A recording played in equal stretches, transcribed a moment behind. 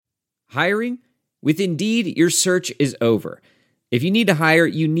Hiring? With Indeed, your search is over. If you need to hire,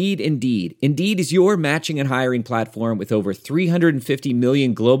 you need Indeed. Indeed is your matching and hiring platform with over 350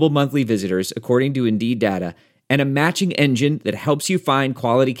 million global monthly visitors, according to Indeed data, and a matching engine that helps you find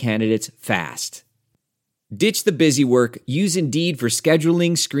quality candidates fast. Ditch the busy work. Use Indeed for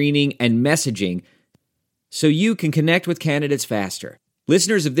scheduling, screening, and messaging so you can connect with candidates faster.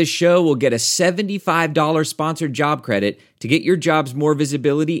 Listeners of this show will get a $75 sponsored job credit to get your jobs more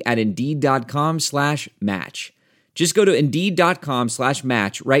visibility at Indeed.com/match. Just go to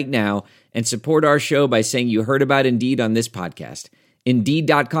Indeed.com/match right now and support our show by saying you heard about Indeed on this podcast.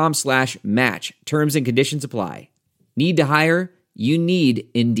 Indeed.com/match. Terms and conditions apply. Need to hire? You need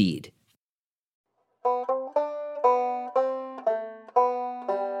Indeed.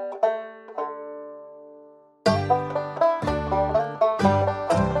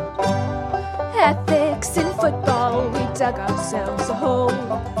 Ethics in football, we dug ourselves a hole.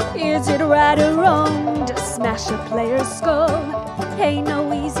 Is it right or wrong to smash a player's skull? Ain't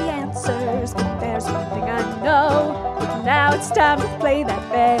no easy answers, but there's one thing I know. Now it's time to play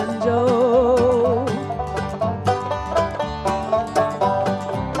that banjo.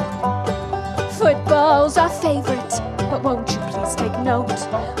 Football's our favorite, but won't you please take note?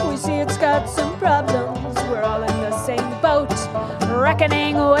 We see it's got some problems, we're all in the same boat.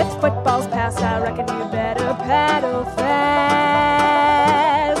 Reckoning with football's past, I reckon you better paddle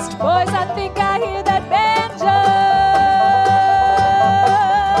fast. Boys, I think I hear that banjo.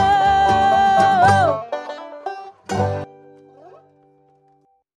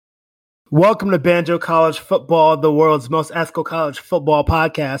 Welcome to Banjo College Football, the world's most ethical college football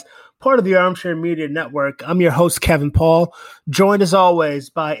podcast, part of the Armchair Media Network. I'm your host, Kevin Paul, joined as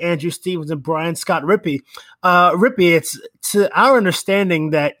always by Andrew Stevens and Brian Scott Rippey. Rippey, it's to our understanding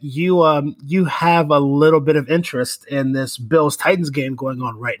that you have a little bit of interest in this Bills-Titans game going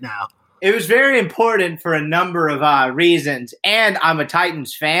on right now. It was very important for a number of reasons, and I'm a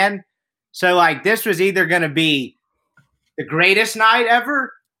Titans fan. So, this was either going to be the greatest night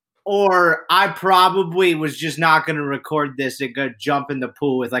ever, or I probably was just not going to record this and go jump in the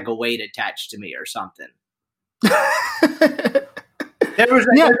pool with a weight attached to me or something. There's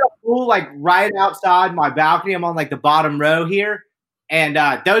a pool right outside my balcony. I'm on the bottom row here, and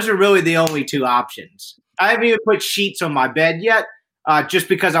those are really the only two options. I haven't even put sheets on my bed yet, just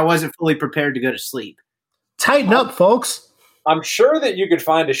because I wasn't fully prepared to go to sleep. Tighten up, folks. I'm sure that you could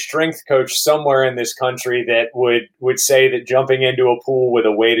find a strength coach somewhere in this country that would say that jumping into a pool with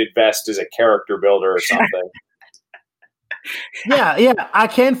a weighted vest is a character builder or something. Yeah, I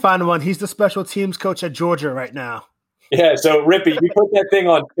can find one. He's the special teams coach at Georgia right now. Yeah, so Rippy, you put that thing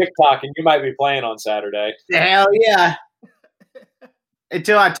on TikTok and you might be playing on Saturday. Hell yeah.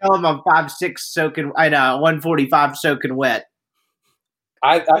 Until I tell him I'm 5'6" soaking, 145 soaking wet.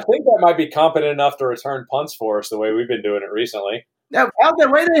 I think that might be competent enough to return punts for us the way we've been doing it recently. Now, the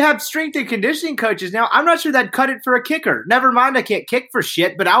way they have strength and conditioning coaches now, I'm not sure that'd cut it for a kicker. Never mind, I can't kick for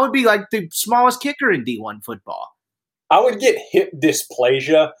shit, but I would be the smallest kicker in D1 football. I would get hip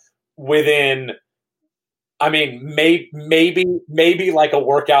dysplasia within, maybe a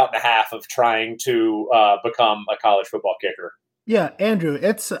workout and a half of trying to become a college football kicker. Yeah, Andrew,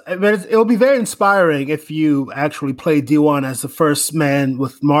 it'll be very inspiring if you actually play D1 as the first man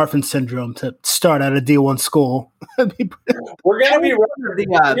with Marfan syndrome to start at a D1 school. We're going to be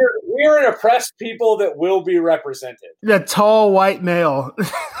we're an oppressed people that will be represented. The tall white male.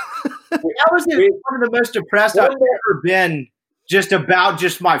 That was one of the most depressed I've ever been just about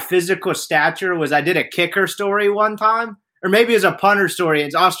my physical stature. Was I did a kicker story one time, or maybe it was a punter story.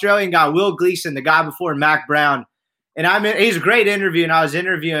 It's Australian guy, Will Gleason, the guy before Mac Brown. And he's a great interview, and I was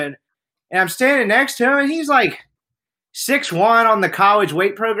interviewing, and I'm standing next to him, and he's 6'1" on the college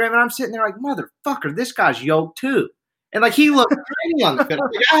weight program, and I'm sitting there motherfucker, this guy's yoked too. And he looked tiny on the field.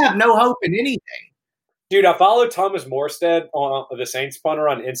 I have no hope in anything. Dude, I follow Thomas Morstead on the Saints punter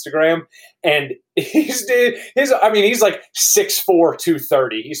on Instagram, and he's 6'4",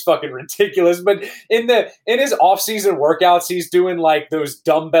 230. He's fucking ridiculous. But in his off-season workouts, he's doing those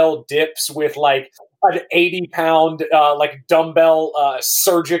dumbbell dips with an 80-pound dumbbell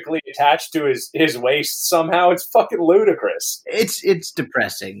surgically attached to his waist somehow. It's fucking ludicrous. It's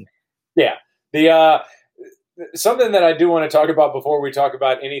depressing. Yeah. The something that I do want to talk about before we talk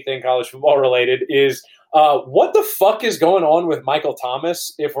about anything college football related is what the fuck is going on with Michael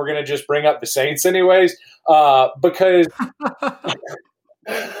Thomas, if we're going to just bring up the Saints anyways, because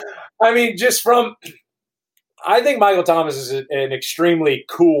I think Michael Thomas is an extremely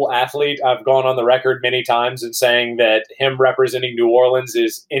cool athlete. I've gone on the record many times in saying that him representing New Orleans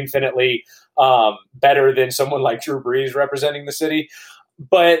is infinitely better than someone like Drew Brees representing the city.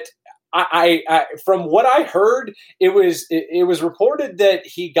 But I from what I heard, it was reported that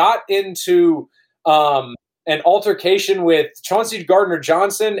he got into an altercation with Chauncey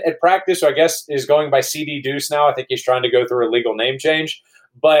Gardner-Johnson at practice, who I guess is going by CD Deuce now. I think he's trying to go through a legal name change.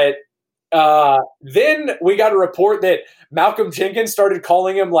 But then we got a report that Malcolm Jenkins started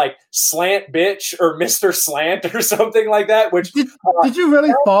calling him like slant bitch or Mr. Slant or something like that. Which did you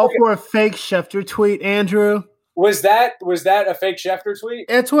really fall for a fake Schefter tweet, Andrew? Was that a fake Schefter tweet?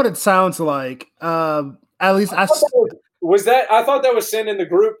 It's what it sounds like. At least I thought that was sent in the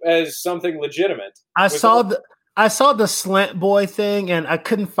group as something legitimate. I saw the slant boy thing, and I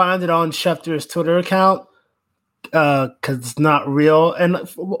couldn't find it on Schefter's Twitter account because it's not real. And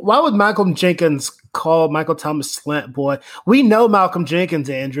why would Malcolm Jenkins call Michael Thomas slant boy? We know Malcolm Jenkins,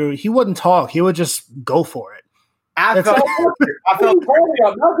 Andrew. He wouldn't talk. He would just go for it. I felt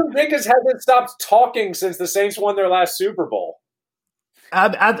Malcolm Jenkins hasn't stopped talking since the Saints won their last Super Bowl.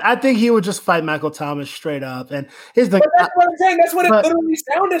 I think he would just fight Michael Thomas straight up. And that's what I'm saying. That's what it literally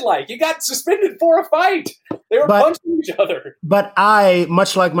sounded like. He got suspended for a fight. They were punching each other. But I,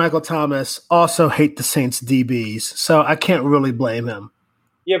 much like Michael Thomas, also hate the Saints DBs, so I can't really blame him.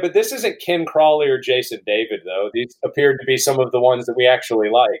 Yeah, but this isn't Ken Crawley or Jason David, though. These appeared to be some of the ones that we actually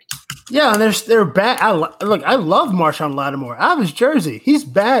liked. Yeah, and they're bad. I love Marshawn Lattimore. I have his jersey. He's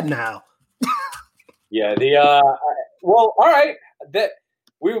bad now. Yeah, well, all right.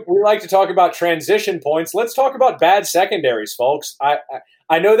 We like to talk about transition points. Let's talk about bad secondaries, folks.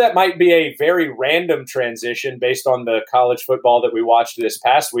 I know that might be a very random transition based on the college football that we watched this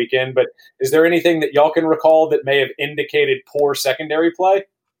past weekend, but is there anything that y'all can recall that may have indicated poor secondary play?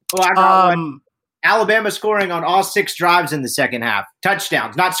 Well, I got one. Alabama scoring on all 6 drives in the second half.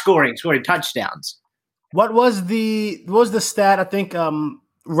 Touchdowns, not scoring touchdowns. What was the stat? I think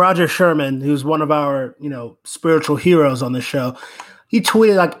Roger Sherman, who's one of our spiritual heroes on the show, he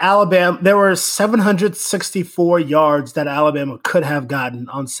tweeted like Alabama. There were 764 yards that Alabama could have gotten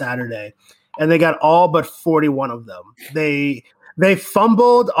on Saturday, and they got all but 41 of them. They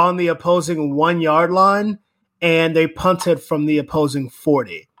fumbled on the opposing 1 yard line, and they punted from the opposing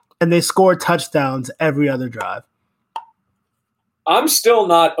 40. And they scored touchdowns every other drive. I'm still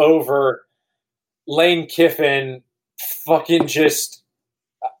not over Lane Kiffin fucking just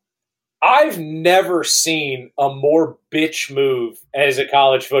 – I've never seen a more bitch move as a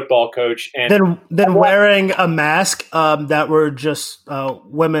college football coach. Than wearing a mask that were just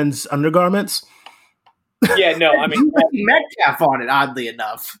women's undergarments? Yeah, no, I mean – Metcalf on it, oddly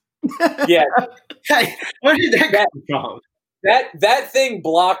enough. Yeah. Where did that come from? That thing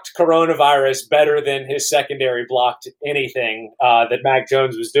blocked coronavirus better than his secondary blocked anything that Mac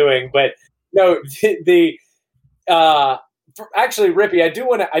Jones was doing. But no, actually, Rippy, I do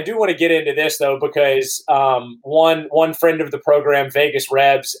want to get into this though, because one friend of the program, Vegas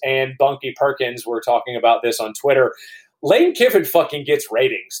Rebs, and Bunky Perkins were talking about this on Twitter. Lane Kiffin fucking gets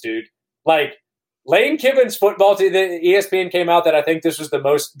ratings, dude. Like Lane Kiffin's football team, the ESPN came out that I think this was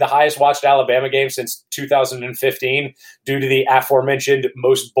the highest watched Alabama game since 2015 due to the aforementioned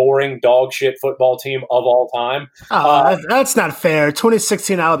most boring dog shit football team of all time. That's not fair.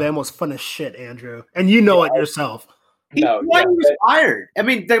 2016 Alabama was fun as shit, Andrew. And you know it yourself. He was hired. I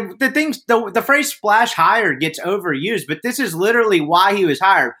mean, the phrase splash hired gets overused, but this is literally why he was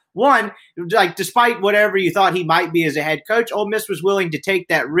hired. One, like despite whatever you thought he might be as a head coach, Ole Miss was willing to take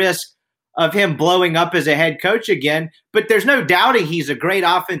that risk of him blowing up as a head coach again, but there's no doubting he's a great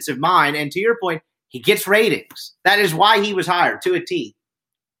offensive mind. And to your point, he gets ratings. That is why he was hired to a T.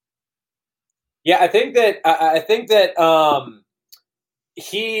 Yeah, I think that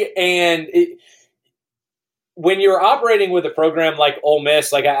when you're operating with a program like Ole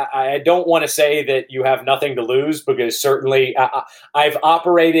Miss, like I don't want to say that you have nothing to lose, because certainly I've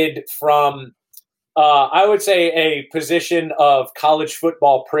operated from I would say a position of college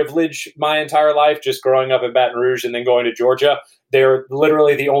football privilege my entire life, just growing up in Baton Rouge and then going to Georgia. They're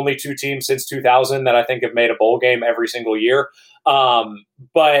literally the only 2 teams since 2000 that I think have made a bowl game every single year.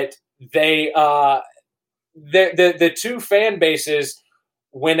 But they, the 2 fan bases,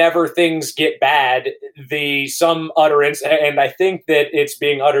 whenever things get bad, some utterance, and I think that it's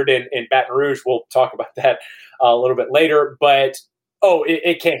being uttered in Baton Rouge. We'll talk about that a little bit later, but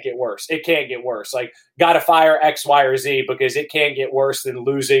it can't get worse. It can't get worse. Like, got to fire X, Y, or Z, because it can't get worse than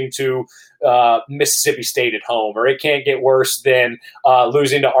losing to Mississippi State at home, or it can't get worse than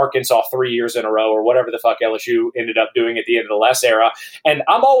losing to Arkansas 3 years in a row, or whatever the fuck LSU ended up doing at the end of the Les era. And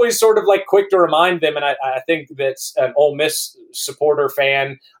I'm always sort of like quick to remind them, and I think that an Ole Miss supporter,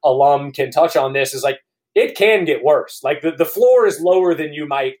 fan, alum can touch on this, is like, it can get worse. Like the floor is lower than you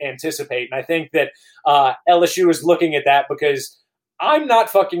might anticipate. And I think that LSU is looking at that, because I'm not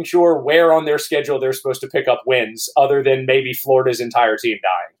fucking sure where on their schedule they're supposed to pick up wins other than maybe Florida's entire team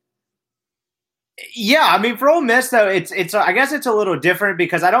dying. Yeah, I mean, for Ole Miss, though, it's I guess it's a little different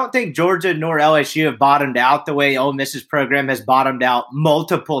because I don't think Georgia nor LSU have bottomed out the way Ole Miss's program has bottomed out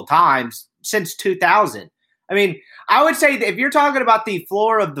multiple times since 2000. I mean, I would say that if you're talking about the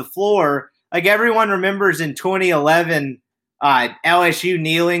floor of the floor, like everyone remembers in 2011, LSU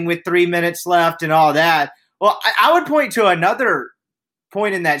kneeling with 3 minutes left and all that. Well, I would point to another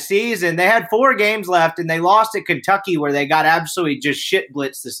point in that season. They had 4 games left, and they lost at Kentucky where they got absolutely just shit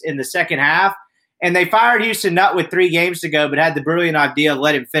blitzed in the second half. And they fired Houston Nutt with 3 games to go, but had the brilliant idea of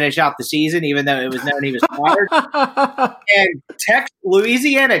let him finish out the season, even though it was known he was fired. And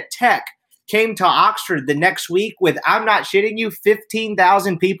Louisiana Tech came to Oxford the next week with, I'm not shitting you,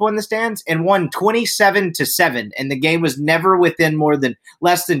 15,000 people in the stands and won 27-7. And the game was never within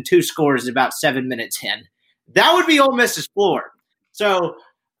less than 2 scores about 7 minutes in. That would be Ole Miss's floor. So,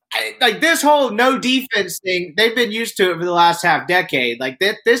 like this whole no defense thing, they've been used to it for the last half decade. Like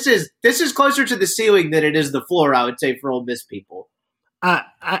this is closer to the ceiling than it is the floor, I would say, for Ole Miss people.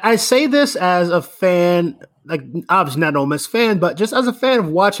 I say this as a fan, like obviously not an Ole Miss fan, but just as a fan of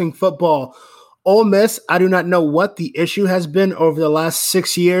watching football. Ole Miss, I do not know what the issue has been over the last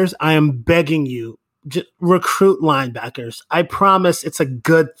 6 years. I am begging you, just recruit linebackers. I promise it's a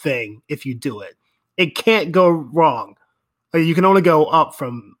good thing if you do it. It can't go wrong. You can only go up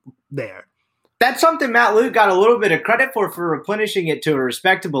from there. That's something Matt Luke got a little bit of credit for replenishing it to a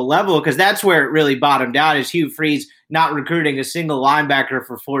respectable level, because that's where it really bottomed out, is Hugh Freeze not recruiting a single linebacker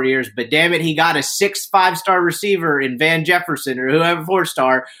for 4 years. But damn it, he got a 5-star receiver in Van Jefferson or whoever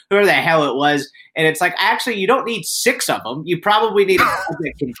 4-star, whoever the hell it was. And it's like, actually, you don't need 6 of them. You probably need a guy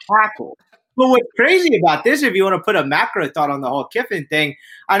that can tackle. But what's crazy about this, if you want to put a macro thought on the whole Kiffin thing,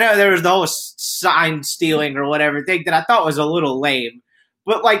 I know there was the whole sign stealing or whatever thing that I thought was a little lame.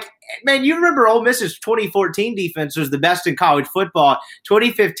 But, like, man, you remember Ole Miss's 2014 defense was the best in college football.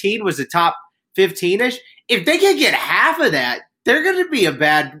 2015 was the top 15-ish. If they can get half of that, they're going to be a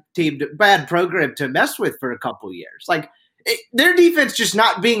bad program to mess with for a couple years. Like, their defense just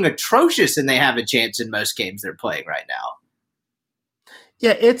not being atrocious, and they have a chance in most games they're playing right now.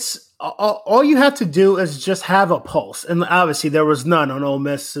 Yeah, it's all you have to do is just have a pulse. And obviously there was none on Ole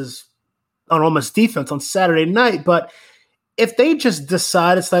Miss defense on Saturday night. But if they just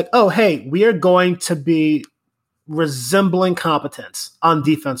decide it's like, oh, hey, we are going to be resembling competence on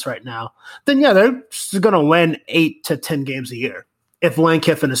defense right now, then yeah, they're going to win 8 to 10 games a year if Lane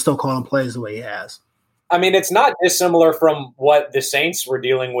Kiffin is still calling plays the way he has. I mean, it's not dissimilar from what the Saints were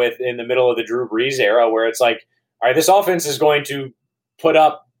dealing with in the middle of the Drew Brees era, where it's like, all right, this offense is going to put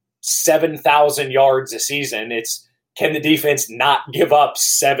up 7,000 yards a season. It's, can the defense not give up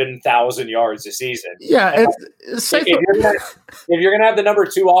 7,000 yards a season? Yeah. If you're going to have the number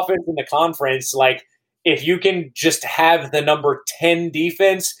 2 offense in the conference, like, if you can just have the number 10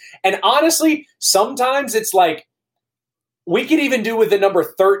 defense, and honestly, sometimes it's like, we could even do with the number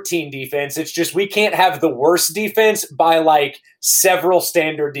 13 defense. It's just we can't have the worst defense by like several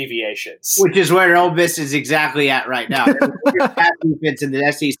standard deviations. Which is where Ole Miss is exactly at right now. Bad defense in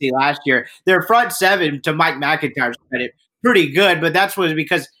the SEC last year. Their front 7, to Mike McIntyre's credit, pretty good, but that's was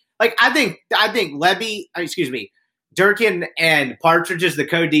because like I think Durkin and Partridge is the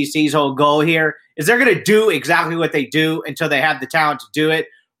co-DC's whole goal here is they're going to do exactly what they do until they have the talent to do it,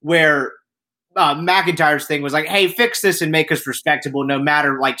 where McIntyre's thing was like, hey, fix this and make us respectable no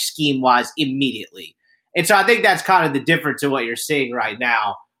matter like scheme wise immediately. And so I think that's kind of the difference in what you're seeing right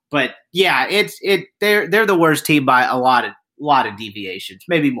now. But yeah, they're the worst team by a lot of deviations,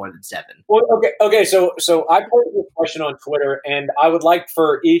 maybe more than 7. Well, okay. So I posted this question on Twitter, and I would like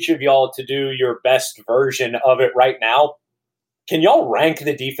for each of y'all to do your best version of it right now. Can y'all rank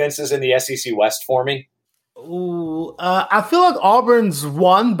the defenses in the SEC West for me? Ooh, I feel like Auburn's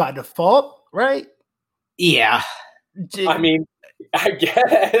won by default. Right? Yeah. I mean, I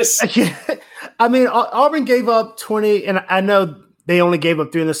guess. I mean, Auburn gave up 20, and I know they only gave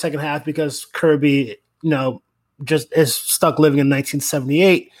up 3 in the second half because Kirby, just is stuck living in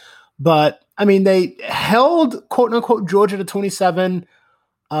 1978. But, I mean, they held, quote-unquote, Georgia to 27,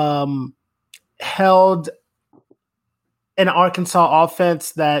 held an Arkansas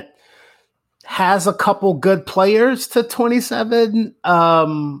offense that has a couple good players to 27.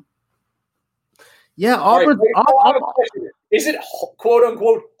 Yeah, Auburn. Is it quote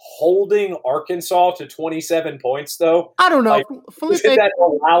unquote holding Arkansas to 27 points though? I don't know. Like, is that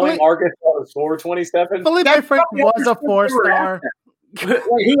allowing Arkansas to score 27? Felipe Frank was a 4-star.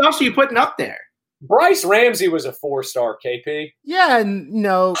 Who else are you putting up there? Bryce Ramsey was a 4-star, KP. Yeah, and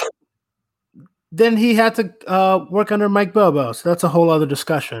then he had to work under Mike Bobo. So that's a whole other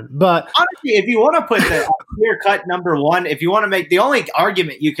discussion. But honestly, if you want to put the clear-cut number one, if you want to make the only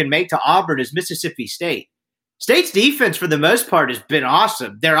argument you can make to Auburn is Mississippi State. State's defense, for the most part, has been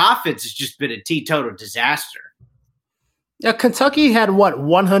awesome. Their offense has just been a teetotal disaster. Yeah, Kentucky had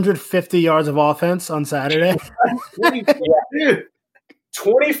 150 yards of offense on Saturday.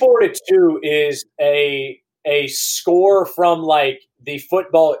 24-2 is a score from like the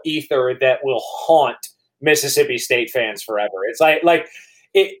football ether that will haunt Mississippi State fans forever. It's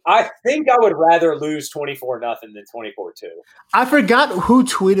I think I would rather lose 24-0 than 24-2. I forgot who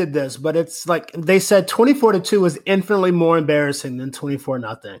tweeted this, but it's like they said 24-2 is infinitely more embarrassing than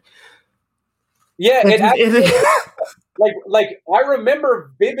 24-0. Yeah, like I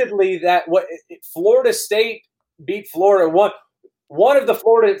remember vividly that Florida State beat Florida. One of the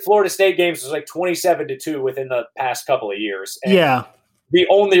Florida State games was like 27-2 within the past couple of years. And yeah. The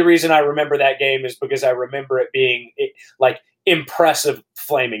only reason I remember that game is because I remember it being like impressive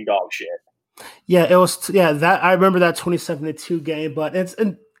flaming dog shit. Yeah, it was. Yeah, that I remember that 27-2 game, but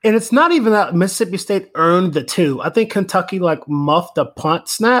it's not even that Mississippi State earned the 2. I think Kentucky like muffed a punt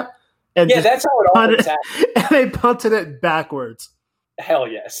snap. And that's how it always happens. And they punted it backwards. Hell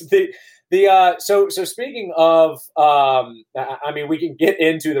yes. So speaking of, I mean, we can get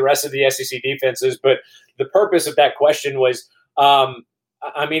into the rest of the SEC defenses, but the purpose of that question was,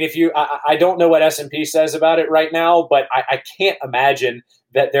 I mean, I don't know what S&P says about it right now, but I can't imagine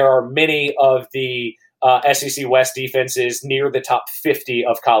that there are many of the SEC West defenses near the top 50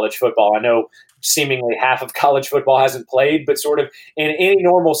 of college football. I know seemingly half of college football hasn't played, but sort of in any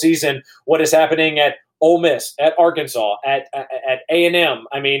normal season, what is happening at Ole Miss, at Arkansas, at A&M,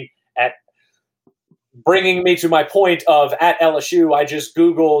 I mean, at bringing me to my point of at LSU, I just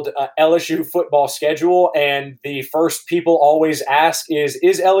Googled LSU football schedule, and the first people always ask is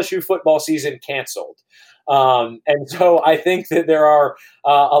LSU football season canceled? And so I think that there are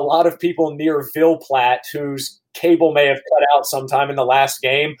a lot of people near Ville Platte whose cable may have cut out sometime in the last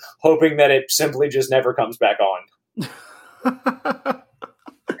game, hoping that it simply just never comes back on.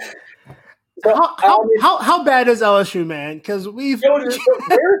 So, how bad is LSU, man? Because where's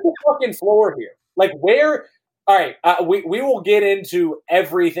the fucking floor here? Like where? All right, we will get into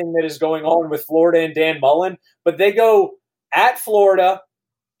everything that is going on with Florida and Dan Mullen, but they go at Florida,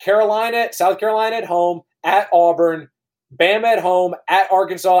 South Carolina at home, at Auburn, Bama at home, at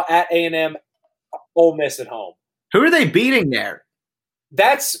Arkansas, at A&M, Ole Miss at home. Who are they beating there?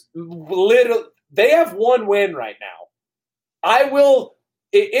 That's literally – they have one win right now.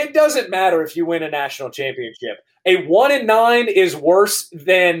 It doesn't matter if you win a national championship. A 1-9 is worse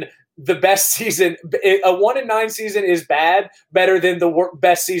than the best season. A 1-9 season is better than the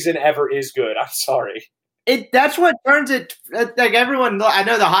best season ever is good. I'm sorry. That's what turns it like everyone. I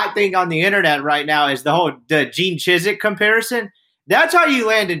know the hot thing on the internet right now is the Gene Chizik comparison. That's how you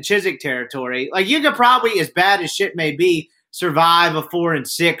land in Chizik territory. Like you could probably, as bad as shit may be, survive a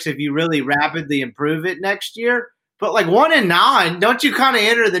 4-6 if you really rapidly improve it next year. But like 1-9, don't you kind of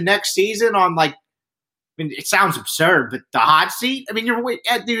enter the next season on like? I mean, it sounds absurd, but the hot seat. I mean, you're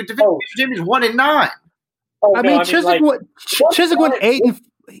at the division is 1-9. I mean, Chizik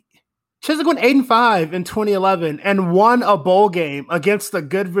went 8-5 in 2011 and won a bowl game against a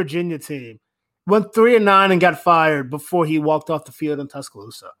good Virginia team. Went 3-9 and got fired before he walked off the field in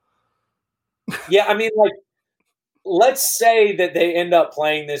Tuscaloosa. Yeah, I mean, like, let's say that they end up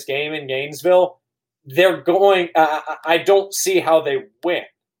playing this game in Gainesville. They're going. I don't see how they win.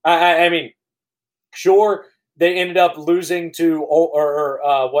 I mean, sure, they ended up losing to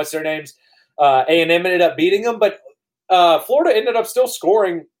what's their names? A&M ended up beating them, but Florida ended up still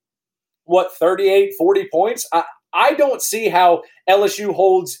scoring 38, 40 points. I don't see how LSU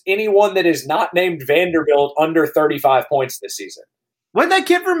holds anyone that is not named Vanderbilt under 35 points this season. Wasn't that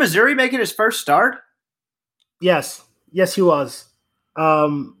kid from Missouri making his first start? Yes, he was.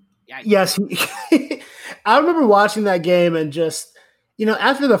 Yes, I remember watching that game and just,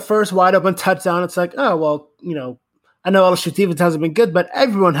 after the first wide open touchdown, it's like, oh, well, I know LSU defense hasn't been good, but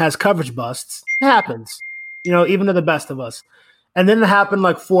everyone has coverage busts. It happens, even to the best of us. And then it happened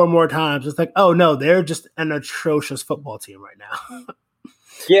like 4 more times. It's like, oh no, they're just an atrocious football team right now.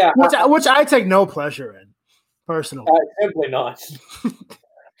 Yeah, which I take no pleasure in, personally. Simply not.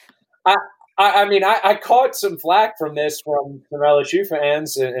 I mean, I caught some flack from this from LSU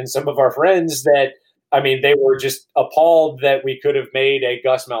fans and some of our friends that, I mean, they were just appalled that we could have made a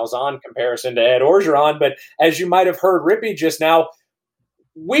Gus Malzahn comparison to Ed Orgeron. But as you might have heard Rippy just now,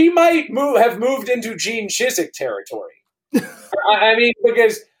 we might have moved into Gene Chizik territory. I mean,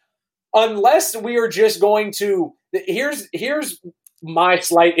 because unless we are just going to – here's my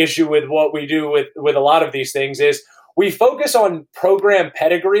slight issue with what we do with a lot of these things is we focus on program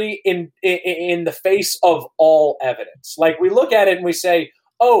pedigree in the face of all evidence. Like we look at it and we say,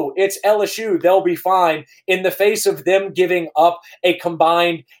 oh, it's LSU, they'll be fine, in the face of them giving up a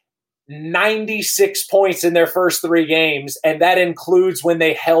combined 96 points in their first 3 games, and that includes when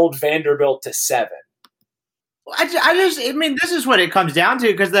they held Vanderbilt to 7. I mean, this is what it comes down to,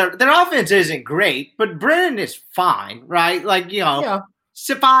 because their offense isn't great, but Brennan is fine, right? Like,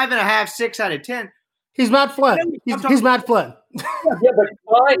 5.5, 6 out of 10. He's Matt Flynn. He's Matt Flynn. Yeah, but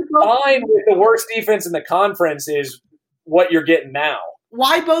fine with the worst defense in the conference is what you're getting now.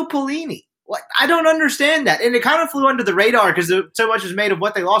 Why Bo Pelini? I don't understand that. And it kind of flew under the radar because so much was made of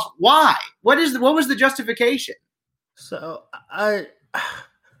what they lost. Why? What was the justification? So I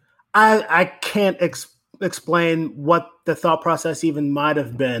can't explain what the thought process even might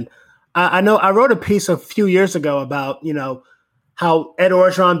have been. I know I wrote a piece a few years ago about, how Ed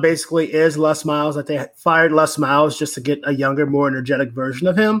Orgeron basically is Les Miles, that they fired Les Miles just to get a younger, more energetic version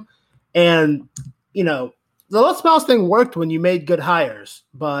of him. And, the Les Miles thing worked when you made good hires,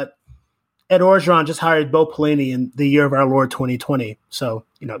 but Ed Orgeron just hired Bo Pelini in the year of our Lord 2020. So,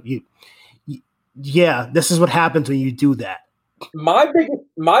 this is what happens when you do that. My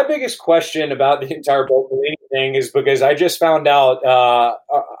biggest question about the entire Bo Pelini thing is because I just found out,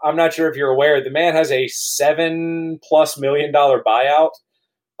 I'm not sure if you're aware, the man has a $7+ million buyout.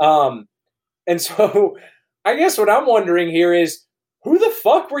 And so I guess what I'm wondering here is, who the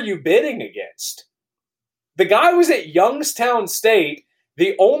fuck were you bidding against? The guy was at Youngstown State.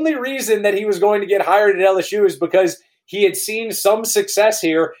 The only reason that he was going to get hired at LSU is because he had seen some success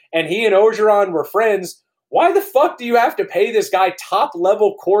here and he and Orgeron were friends. Why the fuck do you have to pay this guy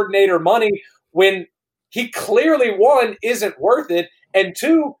top-level coordinator money when he clearly, 1, isn't worth it, and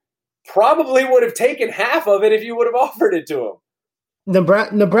 2, probably would have taken half of it if you would have offered it to him?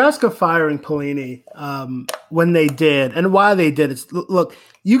 Nebraska firing Pelini when they did, and why they did it. Look,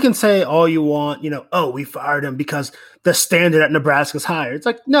 you can say all you want, we fired him because the standard at Nebraska's higher. It's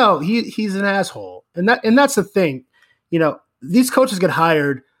like, no, he's an asshole, and that's the thing. These coaches get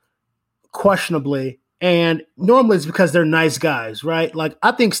hired questionably, and normally it's because they're nice guys, right? Like,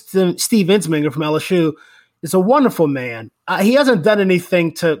 I think Steve Ensminger from LSU is a wonderful man. He hasn't done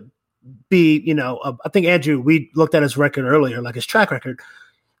anything to be, I think, Andrew, we looked at his record earlier, like his track record.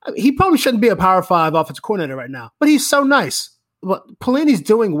 He probably shouldn't be a Power 5 offensive coordinator right now, but he's so nice. But Pelini's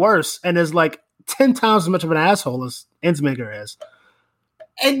doing worse and is like 10 times as much of an asshole as Ensminger is.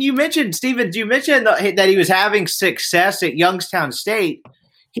 And you mentioned that he was having success at Youngstown State.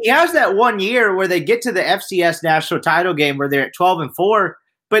 He has that one year where they get to the FCS national title game where they're at 12-4.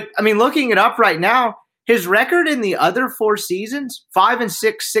 But I mean, looking it up right now, his record in the other 4 seasons: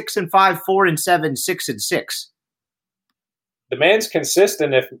 5-6, 6-5, 4-7, 6-6. The man's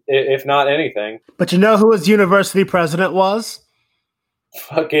consistent, if not anything. But you know who his university president was?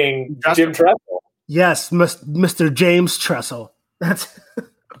 Fucking Jim Tressel. Yes, Mr. James Tressel. That's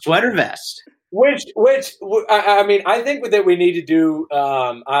sweater vest. Which I mean, I think that we need to do.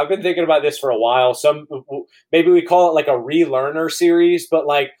 I've been thinking about this for a while. Maybe we call it like a relearner series, but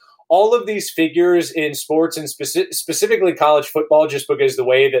like all of these figures in sports and specifically college football, just because the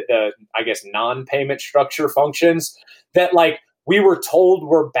way that the, I guess, non-payment structure functions, that like we were told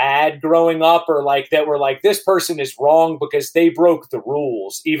were bad growing up, or like that we're like, this person is wrong because they broke the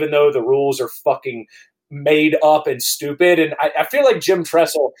rules, even though the rules are fucking made up and stupid. And I feel like Jim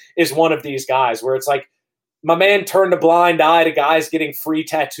Tressel is one of these guys where it's like, my man turned a blind eye to guys getting free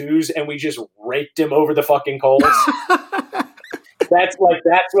tattoos and we just raked him over the fucking coals. That's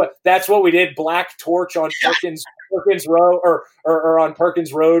what we did. Black Torch on Perkins Road or on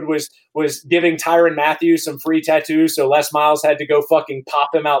Perkins Road was giving Tyrann Mathieu some free tattoos, so Les Miles had to go fucking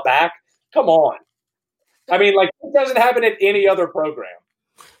pop him out back. Come on. I mean, like, it doesn't happen at any other program.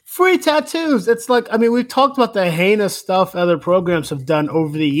 Free tattoos. It's like, I mean, we've talked about the heinous stuff other programs have done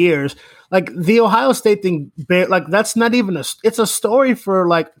over the years. Like the Ohio State thing, like that's not even it's a story for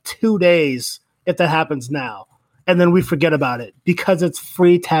like 2 days if that happens now. And then we forget about it because it's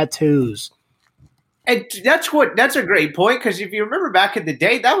free tattoos. And that's a great point, because if you remember back in the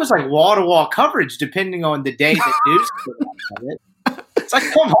day, that was like wall-to-wall coverage depending on the day that news came out of it. It's like,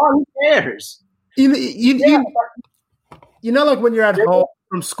 come on, who cares? You know, like when you're at home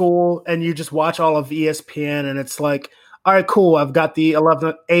from school and you just watch all of ESPN and it's like, all right, cool, I've got the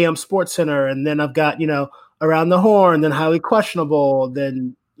 11 a.m. Sports Center, and then I've got, Around the Horn, then Highly Questionable,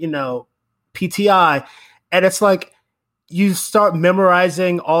 then, PTI. And it's like you start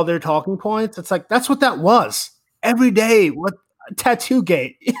memorizing all their talking points. It's like, that's what that was every day. What Tattoo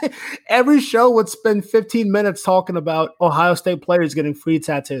Gate. Every show would spend 15 minutes talking about Ohio State players getting free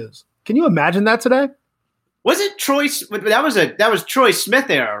tattoos. Can you imagine that today? Was it Troy? That was Troy Smith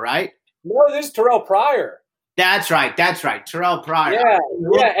era, right? No, this is Terrell Pryor. That's right. Terrell Pryor.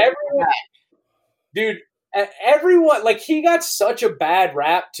 Everyone, dude, everyone, like, he got such a bad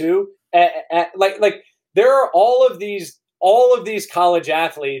rap too. Like there are all of these college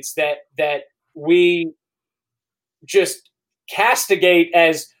athletes that we just castigate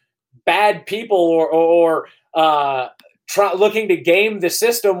as bad people or looking to game the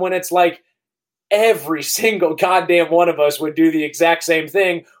system, when it's like every single goddamn one of us would do the exact same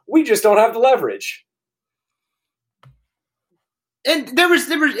thing. We just don't have the leverage. And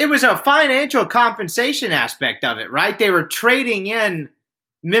it was a financial compensation aspect of it, right? They were trading in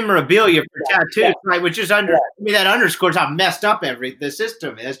memorabilia for tattoos, right? Which is that underscores how messed up the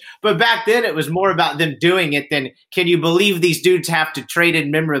system is. But back then it was more about them doing it than, can you believe these dudes have to trade in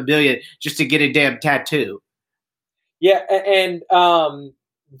memorabilia just to get a damn tattoo? Yeah, and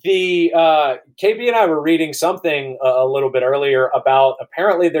the KB and I were reading something a little bit earlier about,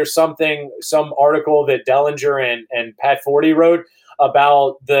 apparently there's some article that Dellinger and Pat Forty wrote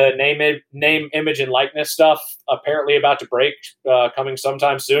about the name, image, and likeness stuff apparently about to break, coming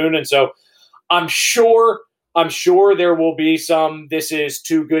sometime soon. And so I'm sure there will be some, this is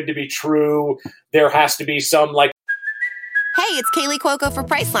too good to be true. There has to be some, like, Hey, it's Kaylee Cuoco for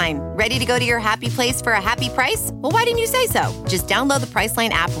Priceline. Ready to go to your happy place for a happy price? Well, why didn't you say so? Just download the Priceline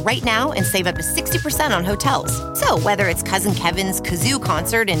app right now and save up to 60% on hotels. So whether it's Cousin Kevin's Kazoo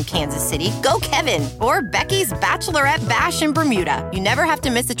Concert in Kansas City, go Kevin, or Becky's Bachelorette Bash in Bermuda, you never have to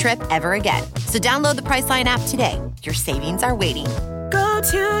miss a trip ever again. So download the Priceline app today. Your savings are waiting. Go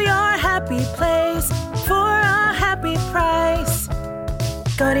to your happy place for a happy price.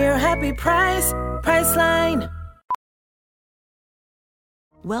 Go to your happy price, Priceline.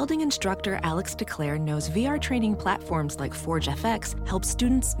 Welding instructor Alex DeClaire knows VR training platforms like Forge FX help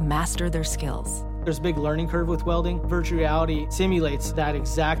students master their skills. There's a big learning curve with welding. Virtual reality simulates that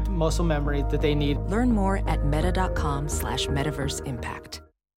exact muscle memory that they need. Learn more at meta.com/metaverseimpact.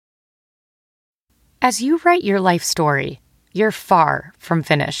 As you write your life story, you're far from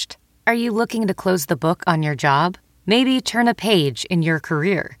finished. Are you looking to close the book on your job? Maybe turn a page in your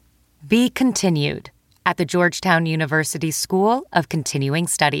career? Be continued at the Georgetown University School of Continuing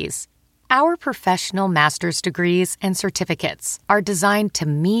Studies. Our professional master's degrees and certificates are designed to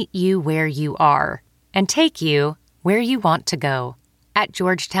meet you where you are and take you where you want to go. At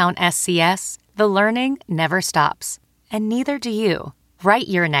Georgetown SCS, the learning never stops, and neither do you. Write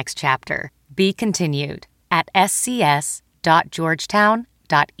your next chapter. Be continued at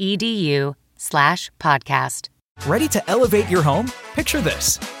scs.georgetown.edu/podcast. Ready to elevate your home? Picture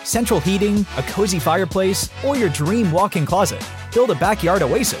this: central heating, a cozy fireplace, or your dream walk-in closet. Build a backyard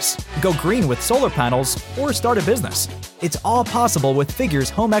oasis, go green with solar panels, or start a business. It's all possible with Figure's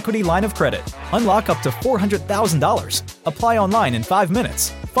home equity line of credit. Unlock up to $400,000. Apply online in 5 minutes.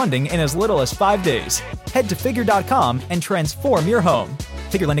 Funding in as little as 5 days. Head to Figure.com and transform your home.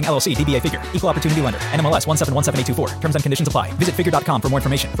 Figure Lending LLC, DBA Figure, Equal Opportunity Lender, NMLS 1717824. Terms and conditions apply. Visit Figure.com for more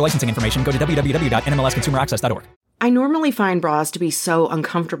information. For licensing information, go to www.nmlsconsumeraccess.org. I normally find bras to be so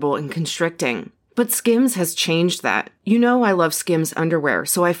uncomfortable and constricting, but Skims has changed that. You know I love Skims underwear,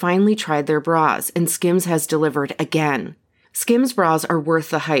 so I finally tried their bras, and Skims has delivered again. Skims bras are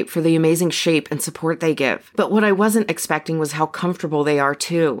worth the hype for the amazing shape and support they give, but what I wasn't expecting was how comfortable they are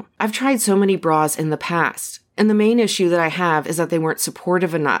too. I've tried so many bras in the past, and the main issue that I have is that they weren't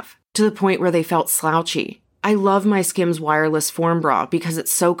supportive enough, to the point where they felt slouchy. I love my Skims wireless form bra because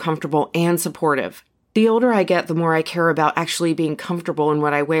it's so comfortable and supportive. The older I get, the more I care about actually being comfortable in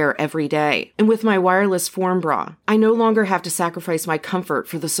what I wear every day. And with my wireless form bra, I no longer have to sacrifice my comfort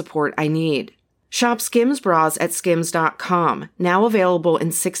for the support I need. Shop Skims bras at skims.com, now available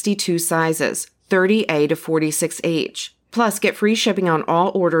in 62 sizes, 30A to 46H. Plus, get free shipping on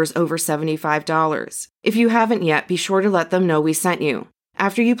all orders over $75. If you haven't yet, be sure to let them know we sent you.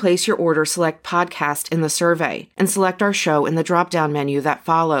 After you place your order, select podcast in the survey and select our show in the drop-down menu that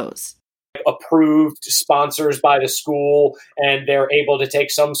follows. Approved sponsors by the school, and they're able to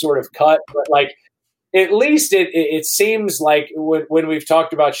take some sort of cut. But like, at least it seems like when we've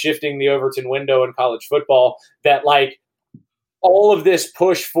talked about shifting the Overton window in college football, that like all of this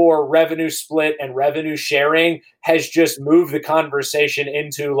push for revenue split and revenue sharing has just moved the conversation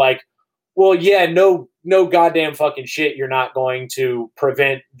into like, Well, yeah, no goddamn fucking shit. You're not going to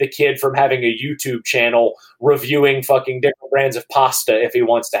prevent the kid from having a YouTube channel reviewing fucking different brands of pasta if he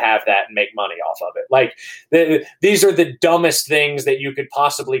wants to have that and make money off of it. Like, these are the dumbest things that you could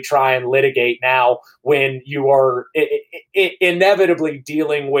possibly try and litigate now when you are inevitably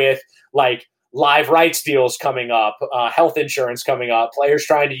dealing with, like, live rights deals coming up, health insurance coming up, players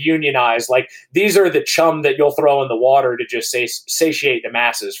trying to unionize. Like, these are the chum that you'll throw in the water to just satiate the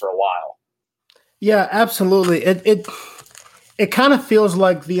masses for a while. Yeah, absolutely. It kind of feels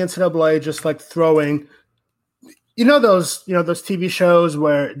like the NCAA just like throwing, those TV shows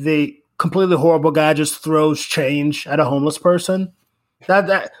where the completely horrible guy just throws change at a homeless person.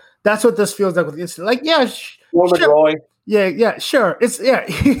 That's what this feels like with the NCAA. Like, yeah, Roman sure. Roy. Yeah, sure.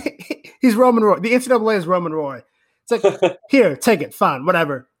 He's Roman Roy. The NCAA is Roman Roy. It's like, here, take it, fine,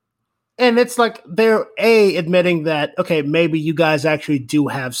 whatever. And it's like they're admitting that, okay, maybe you guys actually do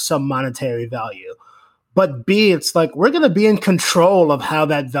have some monetary value. But B, it's like we're going to be in control of how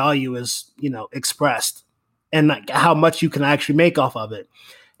that value is, expressed and like how much you can actually make off of it.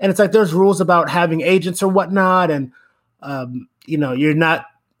 And it's like there's rules about having agents or whatnot. And, you're not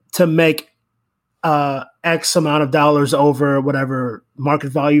to make X amount of dollars over whatever market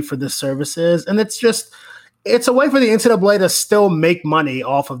value for this service is. And it's a way for the NCAA to still make money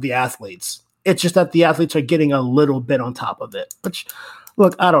off of the athletes. It's just that the athletes are getting a little bit on top of it, which,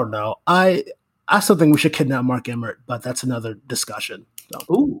 look, I don't know. I still think we should kidnap Mark Emmert, but that's another discussion. So.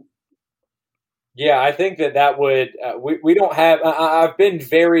 Ooh. Yeah, I think that would we don't have. I've been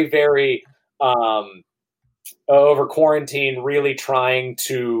very, very over quarantine, really trying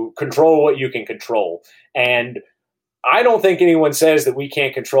to control what you can control, and I don't think anyone says that we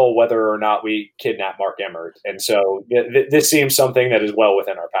can't control whether or not we kidnap Mark Emmert, and so this seems something that is well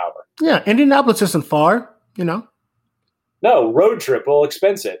within our power. Yeah, Indianapolis isn't far, No, road trip. We'll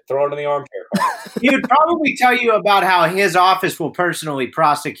expense it. Throw it in the armchair. He would probably tell you about how his office will personally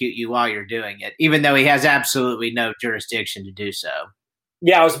prosecute you while you're doing it, even though he has absolutely no jurisdiction to do so.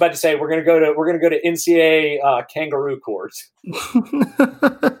 Yeah, I was about to say we're gonna go to NCAA kangaroo court.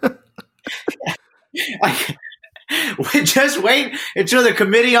 Just wait until the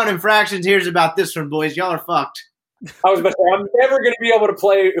Committee on Infractions hears about this one, boys. Y'all are fucked. I was about to say, I'm never going to be able to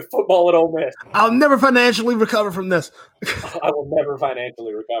play football at Ole Miss. I'll never financially recover from this. I will never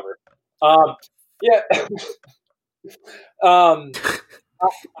financially recover.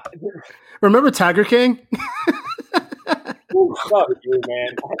 Remember Tiger King? Fuck you,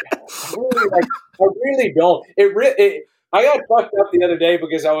 man. I really don't. I got fucked up the other day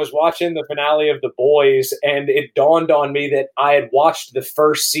because I was watching the finale of The Boys, and it dawned on me that I had watched the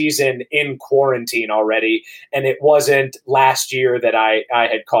first season in quarantine already, and it wasn't last year that I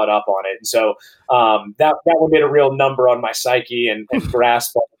had caught up on it. And so that one made a real number on my psyche and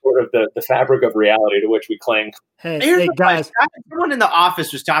grasp on sort of the fabric of reality to which we cling. Hey guys. Someone in the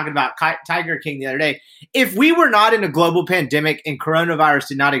office was talking about Tiger King the other day. If we were not in a global pandemic and coronavirus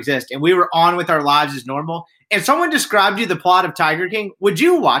did not exist and we were on with our lives as normal, if someone described you the plot of Tiger King, would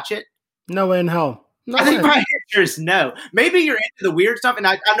you watch it? No way in hell. I think my answer is no. Maybe you're into the weird stuff, and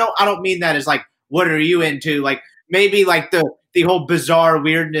I don't mean that as like, what are you into? Like maybe like the whole bizarre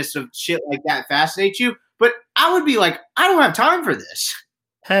weirdness of shit like that fascinates you. But I would be like, I don't have time for this.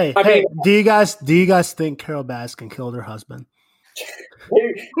 Hey, do you guys think Carol Baskin killed her husband?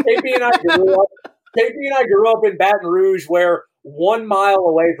 KP and I grew up in Baton Rouge, where 1 mile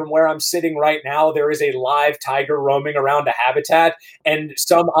away from where I'm sitting right now, there is a live tiger roaming around a habitat, and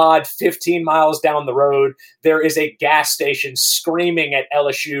some odd 15 miles down the road, there is a gas station screaming at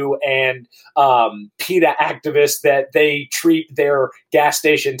LSU and PETA activists that they treat their gas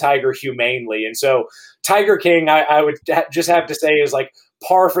station tiger humanely. And so Tiger King, I would just have to say, is like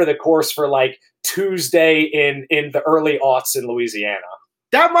par for the course for like Tuesday in the early aughts in Louisiana.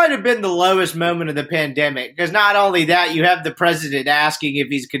 That might have been the lowest moment of the pandemic, because not only that, you have the president asking if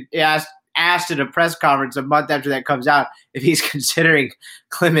he's asked at a press conference a month after that comes out if he's considering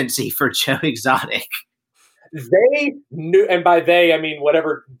clemency for Joe Exotic. They knew, and by they I mean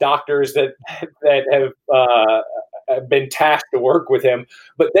whatever doctors that have been tasked to work with him,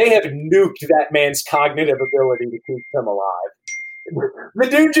 but they have nuked that man's cognitive ability to keep him alive. The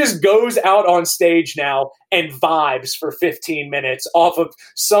dude just goes out on stage now and vibes for 15 minutes off of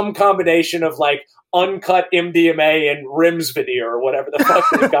some combination of like uncut MDMA and Remsvideo or whatever the fuck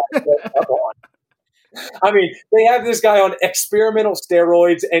they got up on. I mean, they have this guy on experimental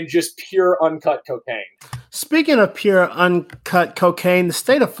steroids and just pure uncut cocaine. Speaking of pure uncut cocaine, the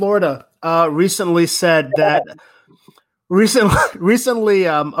state of Florida recently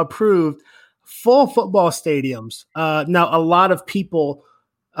approved full football stadiums. Now, a lot of people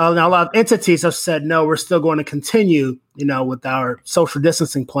Now, a lot of entities have said, no, we're still going to continue, with our social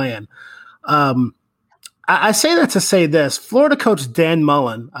distancing plan. I say that to say this. Florida coach Dan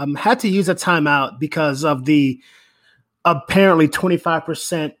Mullen had to use a timeout because of the apparently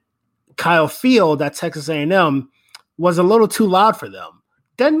 25% Kyle Field at Texas A&M was a little too loud for them.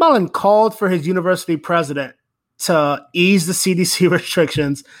 Dan Mullen called for his university president to ease the CDC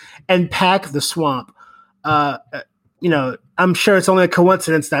restrictions and pack the swamp. I'm sure it's only a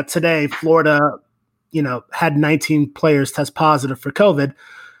coincidence that today Florida, had 19 players test positive for COVID.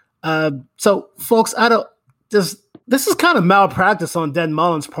 So, folks, this is kind of malpractice on Dan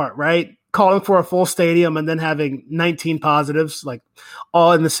Mullen's part, right? Calling for a full stadium and then having 19 positives, like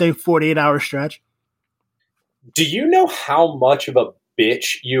all in the same 48-hour stretch. Do you know how much of a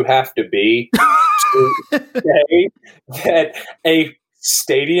bitch you have to be to say that a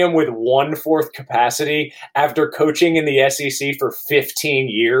stadium with 1/4 capacity after coaching in the SEC for 15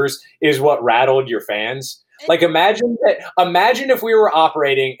 years is what rattled your fans? Like, imagine if we were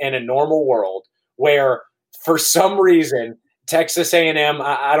operating in a normal world where for some reason Texas A&M,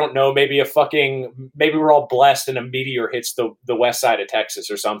 I don't know, maybe we're all blessed and a meteor hits the west side of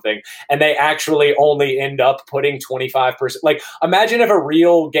Texas or something, and they actually only end up putting 25%. Like, imagine if a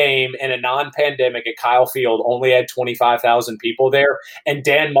real game in a non-pandemic at Kyle Field only had 25,000 people there, and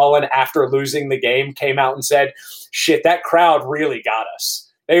Dan Mullen, after losing the game, came out and said, shit, that crowd really got us.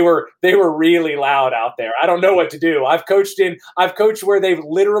 They were really loud out there. I don't know what to do. I've coached where they've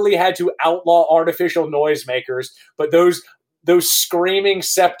literally had to outlaw artificial noisemakers, but those screaming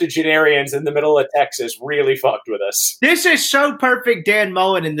septuagenarians in the middle of Texas really fucked with us. This is so perfect, Dan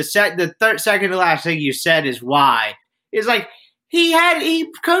Mullen. And the second to last thing you said is why. It's like he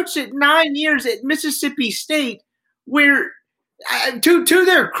coached it 9 years at Mississippi State, where to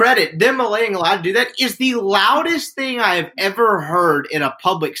their credit, them being allowed to do that is the loudest thing I have ever heard in a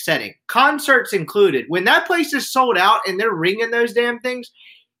public setting, concerts included. When that place is sold out and they're ringing those damn things,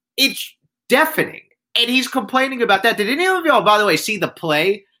 it's deafening. And he's complaining about that. Did any of y'all, by the way, see the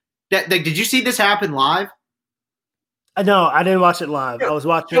play? Did you see this happen live? No, I didn't watch it live. I was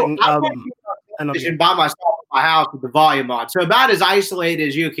watching by myself at my house with the volume on. So about as isolated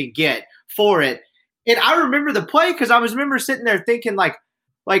as you can get for it. And I remember the play because I remember sitting there thinking like,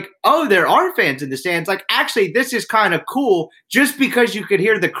 oh, there are fans in the stands. Like, actually, this is kind of cool just because you could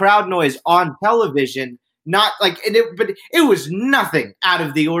hear the crowd noise on television. Not like, but it was nothing out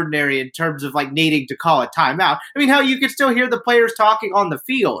of the ordinary in terms of like needing to call a timeout. I mean, hell, you could still hear the players talking on the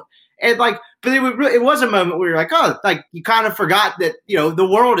field, and like, but it was a moment where you're like, oh, like you kind of forgot that the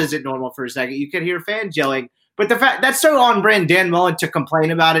world isn't normal for a second. You could hear fans yelling, but the fact that's so on brand Dan Mullen to complain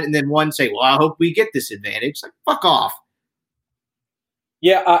about it and then one say, well, I hope we get this advantage. Like, fuck off.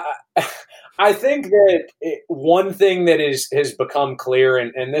 Yeah, I think that one thing that has become clear,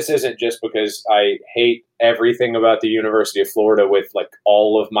 and this isn't just because I hate everything about the University of Florida with like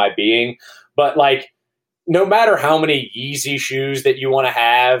all of my being, but like no matter how many Yeezy shoes that you want to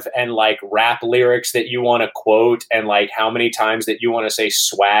have and like rap lyrics that you want to quote and like how many times that you want to say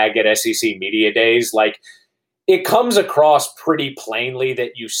swag at SEC Media Days, like it comes across pretty plainly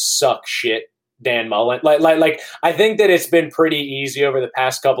that you suck shit, Dan Mullen. Like I think that it's been pretty easy over the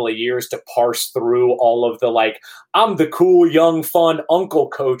past couple of years to parse through all of the like, I'm the cool, young, fun uncle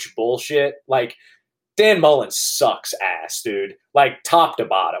coach bullshit. Like, Dan Mullen sucks ass, dude. Like, top to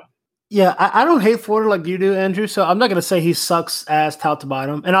bottom. Yeah, I don't hate Florida like you do, Andrew, so I'm not going to say he sucks ass top to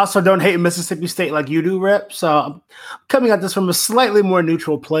bottom. And I also don't hate Mississippi State like you do, Rep. So I'm coming at this from a slightly more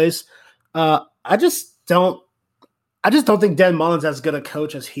neutral place. I just don't think Dan Mullen's as good a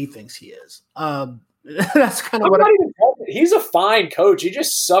coach as he thinks he is. That's kind of what he's a fine coach. He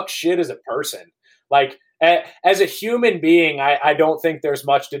just sucks shit as a person. Like, as a human being, I don't think there's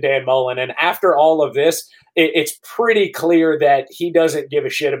much to Dan Mullen. And after all of this, it's pretty clear that he doesn't give a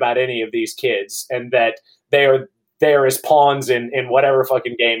shit about any of these kids and that they are there as pawns in whatever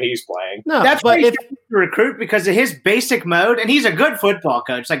fucking game he's playing. No, that's why he's to recruit because of his basic mode. And he's a good football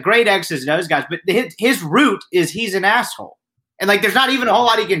coach, like great X's and O's guys. But his root is he's an asshole. And like there's not even a whole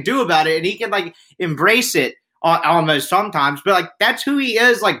lot he can do about it. And he can like embrace it almost sometimes, but like that's who he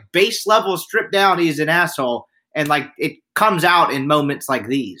is, like base level stripped down, he's an asshole, and like it comes out in moments like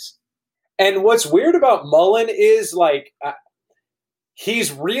these. And what's weird about Mullen is like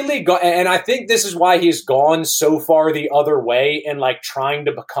he's really gone, and I think this is why he's gone so far the other way and like trying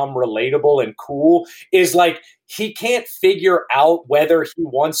to become relatable and cool is like he can't figure out whether he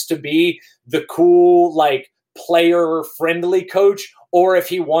wants to be the cool like player friendly coach or if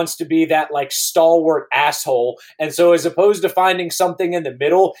he wants to be that like stalwart asshole. And so as opposed to finding something in the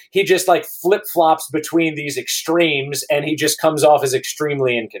middle, he just like flip-flops between these extremes, and he just comes off as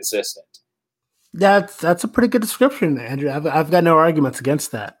extremely inconsistent. That's a pretty good description, Andrew. I've got no arguments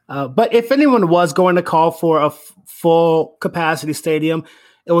against that. But if anyone was going to call for a full capacity stadium,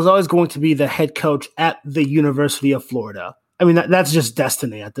 it was always going to be the head coach at the University of Florida. I mean, that's just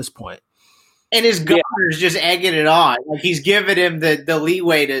destiny at this point. And his governor's just egging it on. Like he's giving him the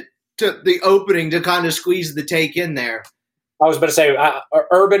leeway to the opening to kind of squeeze the take in there. I was about to say,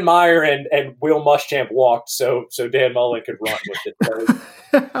 Urban Meyer and Will Muschamp walked, so Dan Mullen could run with it.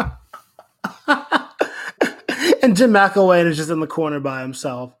 And Jim McElwain is just in the corner by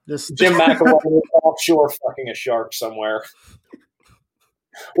himself. Jim McElwain is offshore fucking a shark somewhere.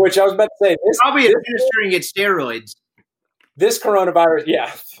 Which I was about to say, probably administering its steroids. This coronavirus,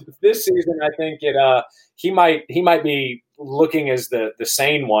 this season I think he might be looking as the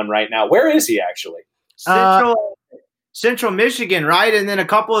sane one right now. Where is he actually? Central Michigan, right? And then a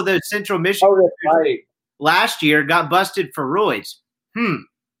couple of those Central Michigan last year got busted for roids.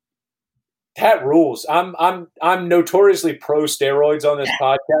 That rules. I'm notoriously pro steroids on this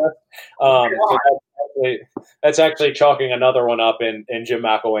podcast. So that's actually chalking another one up in Jim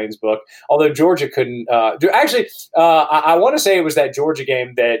McElwain's book. Although Georgia couldn't do. Actually, I want to say it was that Georgia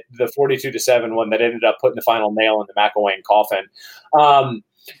game, that the 42-7 one, that ended up putting the final nail in the McElwain coffin.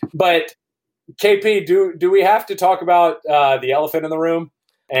 But KP, do we have to talk about the elephant in the room?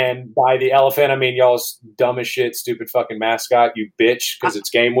 And by the elephant, I mean y'all's dumb as shit, stupid fucking mascot, you bitch, because it's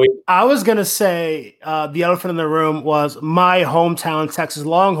game week. I was going to say the elephant in the room was my hometown Texas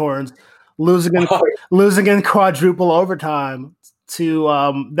Longhorns losing in quadruple overtime to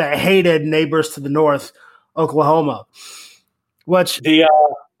the hated neighbors to the north, Oklahoma. Which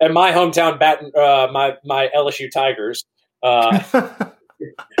and my hometown my LSU Tigers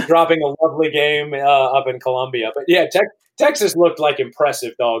dropping a lovely game up in Columbia. But yeah, Texas looked like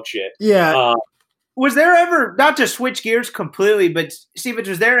impressive dog shit. Yeah. Was there ever, not to switch gears completely, but Stevens,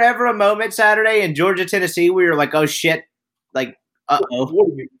 was there ever a moment Saturday in Georgia, Tennessee where you're like, oh shit, like,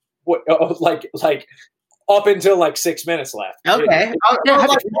 uh-oh. Like up until like 6 minutes left. Okay.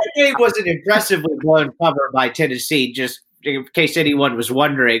 That game wasn't impressively blown cover by Tennessee, just in case anyone was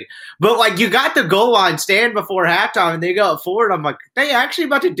wondering. But like you got the goal line stand before halftime and they go forward. I'm like, they actually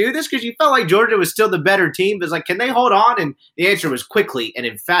about to do this? Because you felt like Georgia was still the better team. But it's like, can they hold on? And the answer was quickly and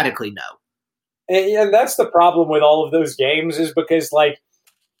emphatically no. And that's the problem with all of those games, is because like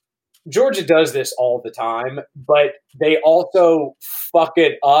Georgia does this all the time, but they also fuck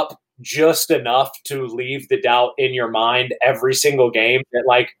it up just enough to leave the doubt in your mind every single game that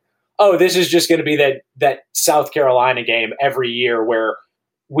like, oh, this is just going to be that South Carolina game every year where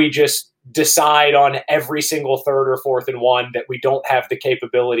we just decide on every single 3rd or 4th and 1 that we don't have the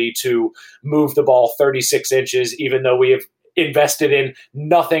capability to move the ball 36 inches, even though we have invested in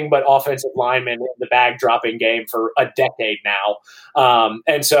nothing but offensive linemen in the bag dropping game for a decade now.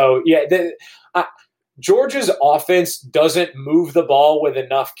 And so, Georgia's offense doesn't move the ball with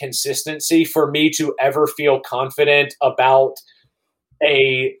enough consistency for me to ever feel confident about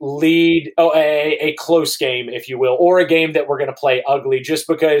a lead, a close game, if you will, or a game that we're going to play ugly, just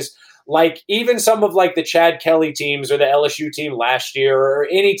because like even some of like the Chad Kelly teams or the LSU team last year or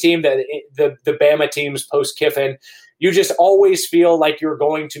any team that the Bama teams post Kiffin, you just always feel like you're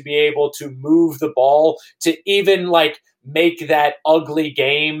going to be able to move the ball to even like make that ugly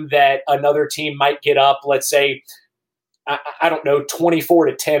game that another team might get up, let's say, I don't know,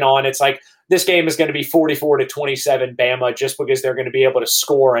 24-10 on. It's like, this game is going to be 44-27 Bama just because they're going to be able to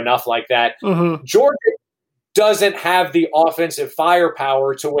score enough like that. Mm-hmm. Georgia doesn't have the offensive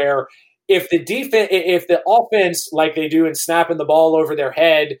firepower to where if the offense, like they do in snapping the ball over their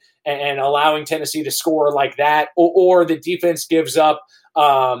head and allowing Tennessee to score like that, or the defense gives up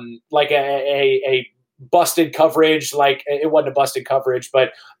like a busted coverage, like it wasn't a busted coverage, but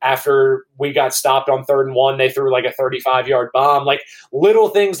after we got stopped on 3rd and 1, they threw like a 35-yard bomb, like little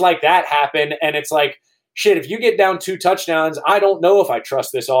things like that happen. And it's like, shit, if you get down 2 touchdowns, I don't know if I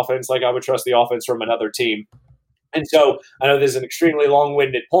trust this offense like I would trust the offense from another team. And so I know this is an extremely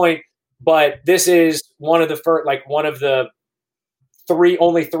long-winded point, but this is one of the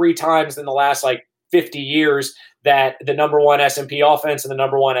only 3 times in the last like 50 years that the number 1 S&P offense and the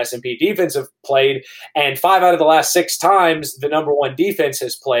number 1 S&P defense have played. And 5 out of the last 6 times the number 1 defense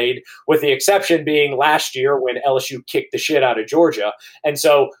has played, with the exception being last year when LSU kicked the shit out of Georgia. And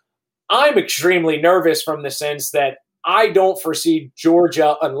so I'm extremely nervous from the sense that I don't foresee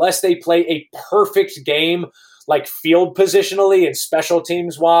Georgia, unless they play a perfect game, like field positionally and special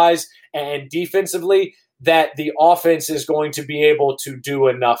teams wise and defensively, that the offense is going to be able to do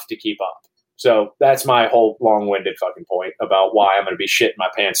enough to keep up. So that's my whole long-winded fucking point about why I'm going to be shitting my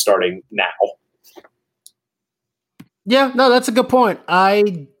pants starting now. Yeah, no, that's a good point.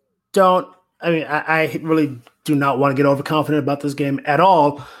 I really do not want to get overconfident about this game at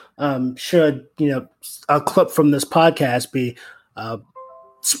all. Should, a clip from this podcast be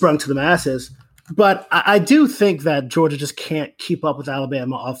sprung to the masses. But I do think that Georgia just can't keep up with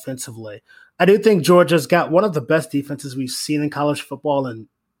Alabama offensively. I do think Georgia's got one of the best defenses we've seen in college football in,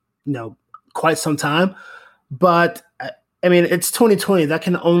 quite some time. But it's 2020. That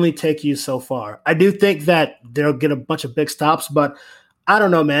can only take you so far. I do think that they'll get a bunch of big stops, but I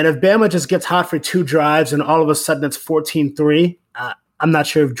don't know, man. If Bama just gets hot for 2 drives and all of a sudden it's 14-3, I'm not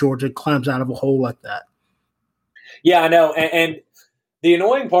sure if Georgia climbs out of a hole like that. Yeah, I know. And the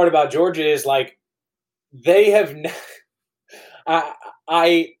annoying part about Georgia is like they have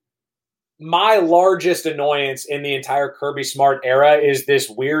my largest annoyance in the entire Kirby Smart era is this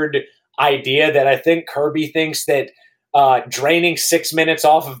weird idea that I think Kirby thinks that draining 6 minutes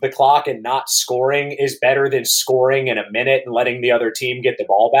off of the clock and not scoring is better than scoring in a minute and letting the other team get the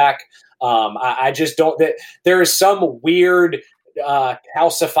ball back. I just don't. That there is some weird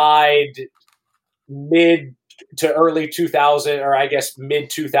calcified mid to early 2000, or I guess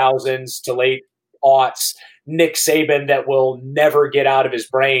mid 2000s to late aughts Nick Saban that will never get out of his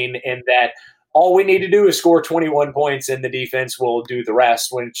brain, and that all we need to do is score 21 points and the defense will do the rest,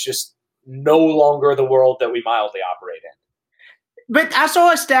 when it's just no longer the world that we mildly operate in. But I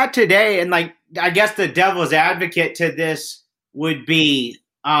saw a stat today, and I guess the devil's advocate to this would be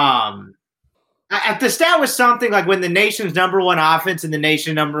the stat was something like when the nation's number one offense and the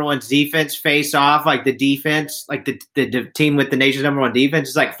nation's number one defense face off, like the defense, like the team with the nation's number one defense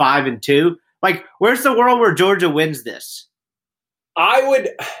is like 5-2. Like, where's the world where Georgia wins this?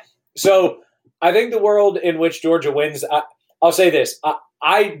 So I think the world in which Georgia wins, I'll say this.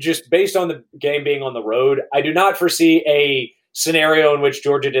 I just, based on the game being on the road, I do not foresee a scenario in which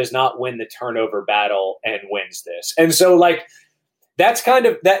Georgia does not win the turnover battle and wins this. And so like, that's kind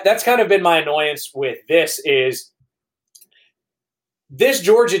of been my annoyance with this is this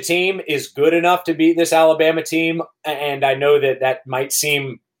Georgia team is good enough to beat this Alabama team. And I know that might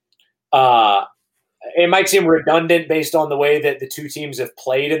seem, it might seem redundant based on the way that the two teams have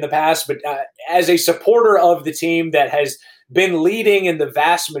played in the past, but as a supporter of the team that has been leading in the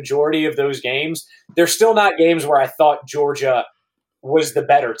vast majority of those games, they're still not games where I thought Georgia was the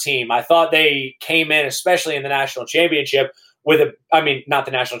better team. I thought they came in, especially in the national championship, not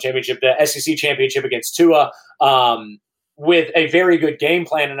the national championship, the SEC championship against Tua, with a very good game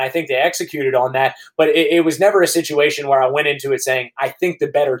plan, and I think they executed on that. But it was never a situation where I went into it saying, I think the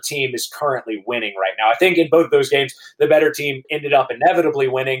better team is currently winning right now. I think in both those games, the better team ended up inevitably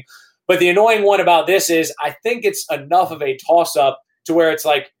winning. But the annoying one about this is I think it's enough of a toss-up to where it's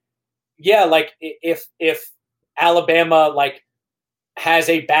like, yeah, like if Alabama like has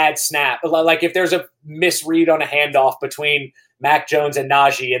a bad snap, like if there's a misread on a handoff between Mac Jones and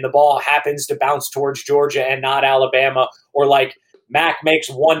Najee and the ball happens to bounce towards Georgia and not Alabama, or like Mac makes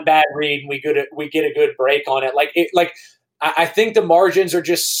one bad read and we get a good break on it. I think the margins are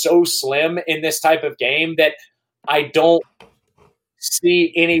just so slim in this type of game that I don't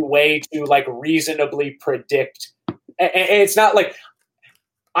see any way to like reasonably predict. And it's not like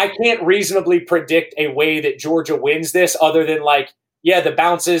I can't reasonably predict a way that Georgia wins this other than like, yeah, the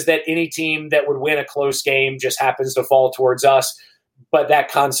bounces that any team that would win a close game just happens to fall towards us. But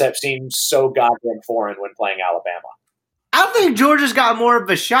that concept seems so goddamn foreign when playing Alabama. I think Georgia's got more of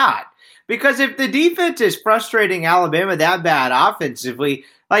a shot because if the defense is frustrating Alabama that bad offensively,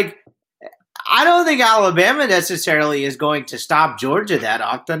 like I don't think Alabama necessarily is going to stop Georgia that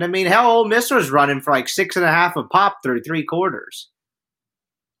often. I mean, hell, Ole Miss was running for like 6.5 a pop through 3 quarters.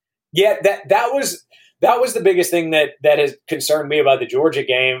 Yeah, that was the biggest thing that has concerned me about the Georgia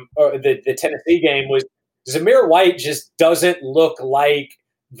game or the Tennessee game was Zamir White just doesn't look like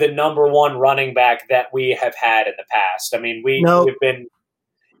the number one running back that we have had in the past. I mean, we've been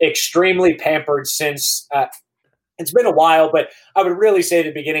extremely pampered since it's been a while, but I would really say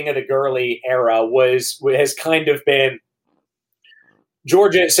the beginning of the Gurley era has kind of been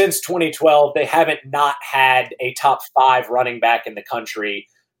Georgia since 2012. They haven't not had a top 5 running back in the country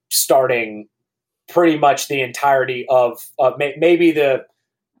starting pretty much the entirety of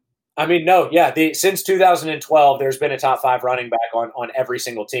since 2012, there's been a top 5 running back on every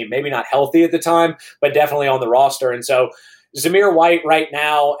single team. Maybe not healthy at the time, but definitely on the roster. And so Zamir White right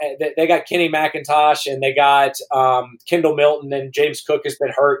now, they got Kenny McIntosh and they got Kendall Milton, and James Cook has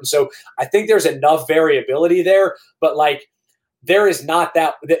been hurt. And so I think there's enough variability there, but like there is not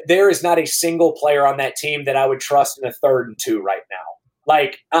a single player on that team that I would trust in a 3rd and 2 right now.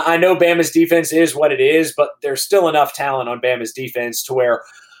 Like, I know Bama's defense is what it is, but there's still enough talent on Bama's defense to where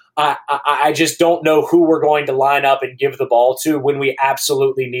I just don't know who we're going to line up and give the ball to when we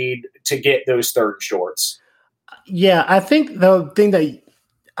absolutely need to get those 3rd and shorts. Yeah, I think the thing that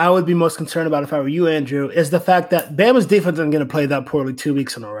I would be most concerned about if I were you, Andrew, is the fact that Bama's defense isn't going to play that poorly 2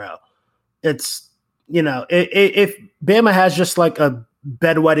 weeks in a row. It's, if Bama has just like a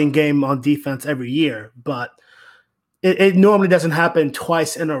bedwetting game on defense every year, but it normally doesn't happen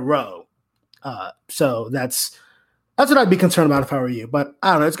twice in a row. So that's what I'd be concerned about if I were you. But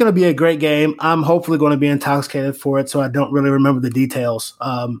I don't know. It's going to be a great game. I'm hopefully going to be intoxicated for it, so I don't really remember the details.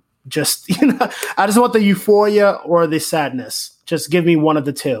 I just want the euphoria or the sadness. Just give me one of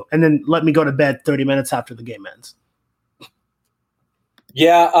the two, and then let me go to bed 30 minutes after the game ends.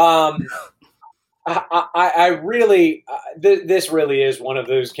 Yeah, I really this really is one of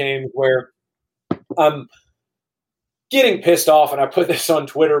those games where I'm getting pissed off, and I put this on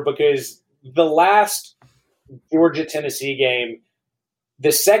Twitter because the last Georgia-Tennessee game,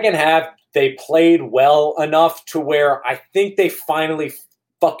 the second half, they played well enough to where I think they finally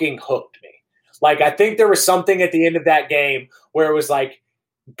fucking hooked me. Like, I think there was something at the end of that game where it was like,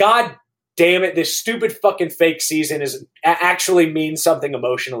 God damn it, this stupid fucking fake season actually means something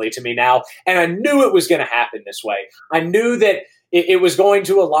emotionally to me now. And I knew it was going to happen this way. I knew that it was going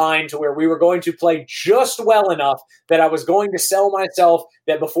to align to where we were going to play just well enough that I was going to sell myself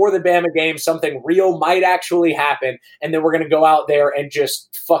that before the Bama game, something real might actually happen. And then we're going to go out there and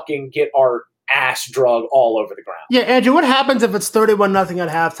just fucking get our ass drug all over the ground. Yeah, Andrew, what happens if it's 31-0 at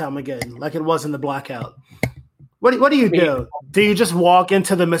halftime again, like it was in the blackout? What do you do? Do you just walk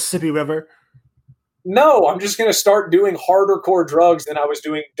into the Mississippi River? No, I'm just going to start doing harder core drugs than I was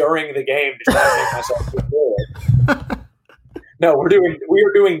doing during the game to try to make myself feel good. No, we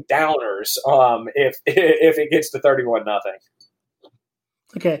are doing downers. If it gets to 31-0.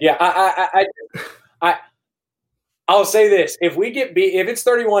 Okay. Yeah, I'll say this: if we get beat, if it's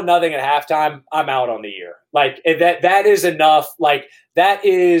 31-0 at halftime, I'm out on the year. Like that is enough. Like that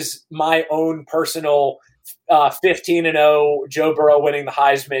is my own personal 15-0 Joe Burrow winning the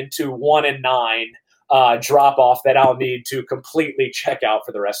Heisman to 1-9 drop off that I'll need to completely check out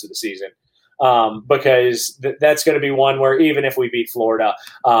for the rest of the season. Because that's going to be one where even if we beat Florida,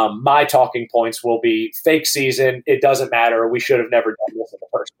 my talking points will be fake season. It doesn't matter. We should have never done this in the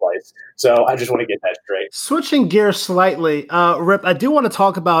first place. So I just want to get that straight. Switching gears slightly, Rip, I do want to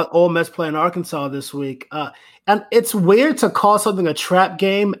talk about Ole Miss playing Arkansas this week. And it's weird to call something a trap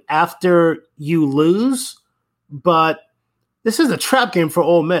game after you lose, but this is a trap game for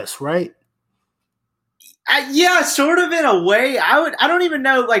Ole Miss, right? Yeah, sort of in a way. I don't even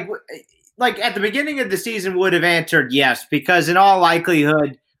know, like at the beginning of the season would have answered yes, because in all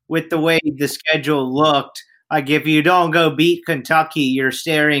likelihood, with the way the schedule looked, like if you don't go beat Kentucky, you're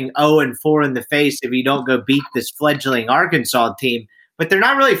staring 0-4 in the face if you don't go beat this fledgling Arkansas team. But they're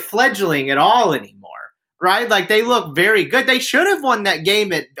not really fledgling at all anymore, right? Like they look very good. They should have won that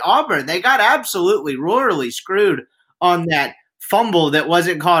game at Auburn. They got absolutely royally screwed on that fumble that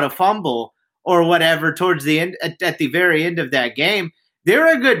wasn't called a fumble or whatever towards the end, at the very end of that game.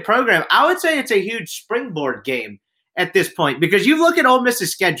 They're a good program. I would say it's a huge springboard game at this point because you look at Ole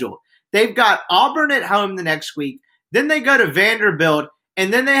Miss's schedule. They've got Auburn at home the next week. Then they go to Vanderbilt,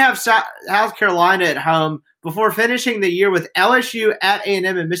 and then they have South Carolina at home before finishing the year with LSU at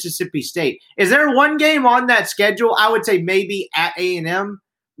A&M and Mississippi State. Is there one game on that schedule? I would say maybe at A&M,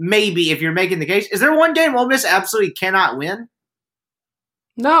 maybe if you're making the case. Is there one game Ole Miss absolutely cannot win?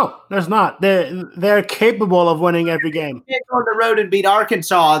 No, there's not. They're capable of winning every game. If you go on the road and beat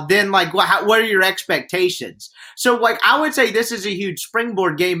Arkansas, then what are your expectations? So I would say this is a huge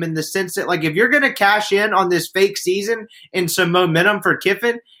springboard game in the sense that if you're going to cash in on this fake season and some momentum for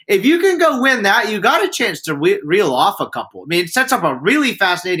Kiffin, if you can go win that, you got a chance to reel off a couple. I mean, it sets up a really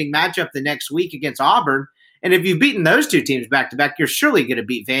fascinating matchup the next week against Auburn. And if you've beaten those two teams back to back, you're surely going to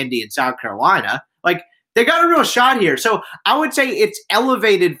beat Vandy and South Carolina. They got a real shot here. So I would say it's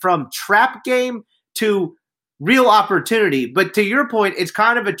elevated from trap game to real opportunity. But to your point, it's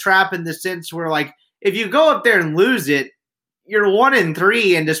kind of a trap in the sense where, if you go up there and lose it, you're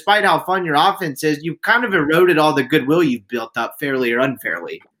 1-3. And despite how fun your offense is, you've kind of eroded all the goodwill you've built up fairly or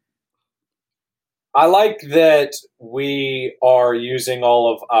unfairly. I like that we are using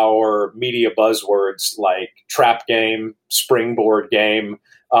all of our media buzzwords like trap game, springboard game.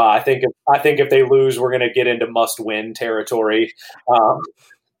 I think if they lose, we're going to get into must-win territory. No,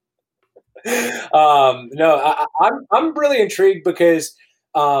 I'm really intrigued because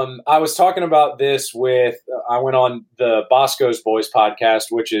I was talking about this I went on the Bosco's Boys podcast,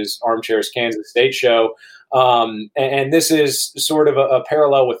 which is Armchair's Kansas State show. And this is sort of a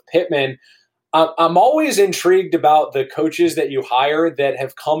parallel with Pittman. I'm always intrigued about the coaches that you hire that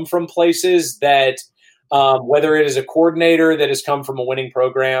have come from places that, whether it is a coordinator that has come from a winning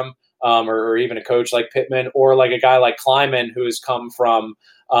program, or even a coach like Pittman, or like a guy like Kleiman who has come from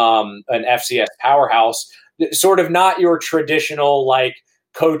an FCS powerhouse, sort of not your traditional like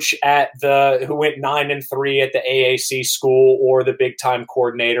coach who went 9-3 at the AAC school or the big time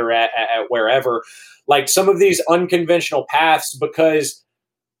coordinator at wherever. Like some of these unconventional paths, because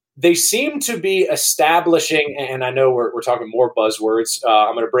they seem to be establishing, and I know we're talking more buzzwords.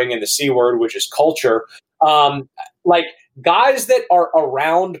 I'm going to bring in the C word, which is culture. Like guys that are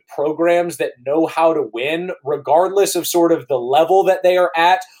around programs that know how to win, regardless of sort of the level that they are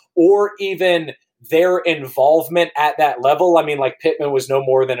at, or even their involvement at that level. I mean, like Pittman was no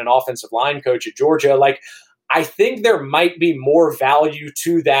more than an offensive line coach at Georgia. Like, I think there might be more value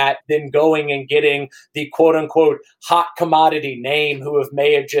to that than going and getting the quote unquote hot commodity name who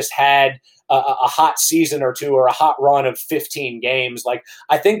may have just had a hot season or two or a hot run of 15 games. Like,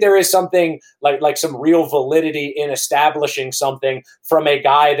 I think there is something like some real validity in establishing something from a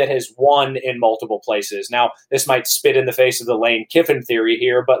guy that has won in multiple places. Now, this might spit in the face of the Lane Kiffin theory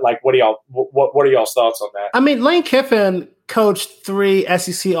here, but like, what are y'all's thoughts on that? I mean, Lane Kiffin coached 3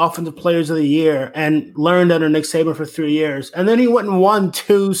 SEC Offensive Players of the Year and learned under Nick Saban for 3 years. And then he went and won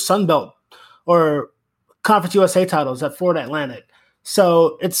 2 Sun Belt or Conference USA titles at Florida Atlantic.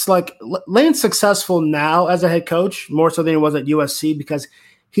 So it's like Lane's successful now as a head coach, more so than he was at USC, because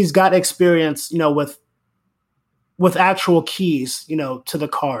he's got experience, with actual keys, to the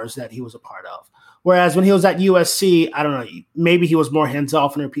cars that he was a part of. Whereas when he was at USC, I don't know, maybe he was more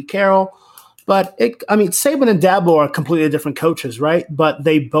hands-off under Pete Carroll. But Saban and Dabo are completely different coaches, right? But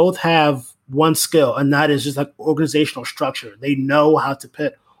they both have one skill, and that is just like organizational structure. They know how to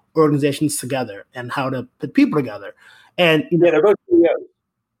put organizations together and how to put people together. And they're both CEOs.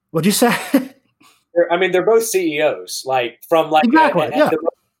 What'd you say? They're both CEOs, like from like exactly,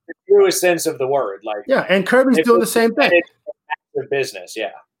 the truest sense of the word. Like, and Kirby's doing the same thing. It's business,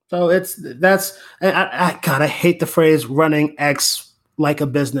 yeah. So I hate the phrase running X like a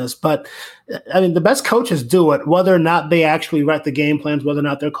business, but the best coaches do it, whether or not they actually write the game plans, whether or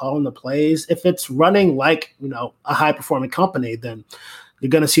not they're calling the plays. If it's running like, a high performing company, then you're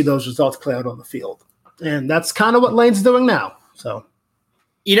going to see those results play out on the field. And that's kind of what Lane's doing now. So,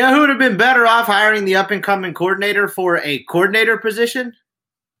 who would have been better off hiring the up and coming coordinator for a coordinator position?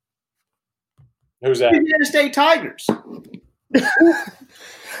 Who's that? The Indiana State Tigers.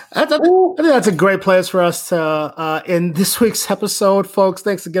 I think that's a great place for us to end this week's episode, folks.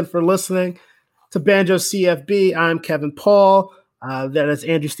 Thanks again for listening to Banjo CFB. I'm Kevin Paul. That is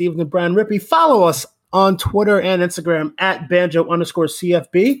Andrew Stevens and Brian Rippey. Follow us on Twitter and Instagram at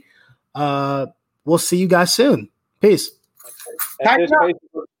Banjo_CFB. We'll see you guys soon. Peace. At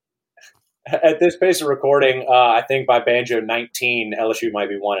this pace of recording, I think by Banjo 19, LSU might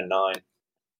be 1-9.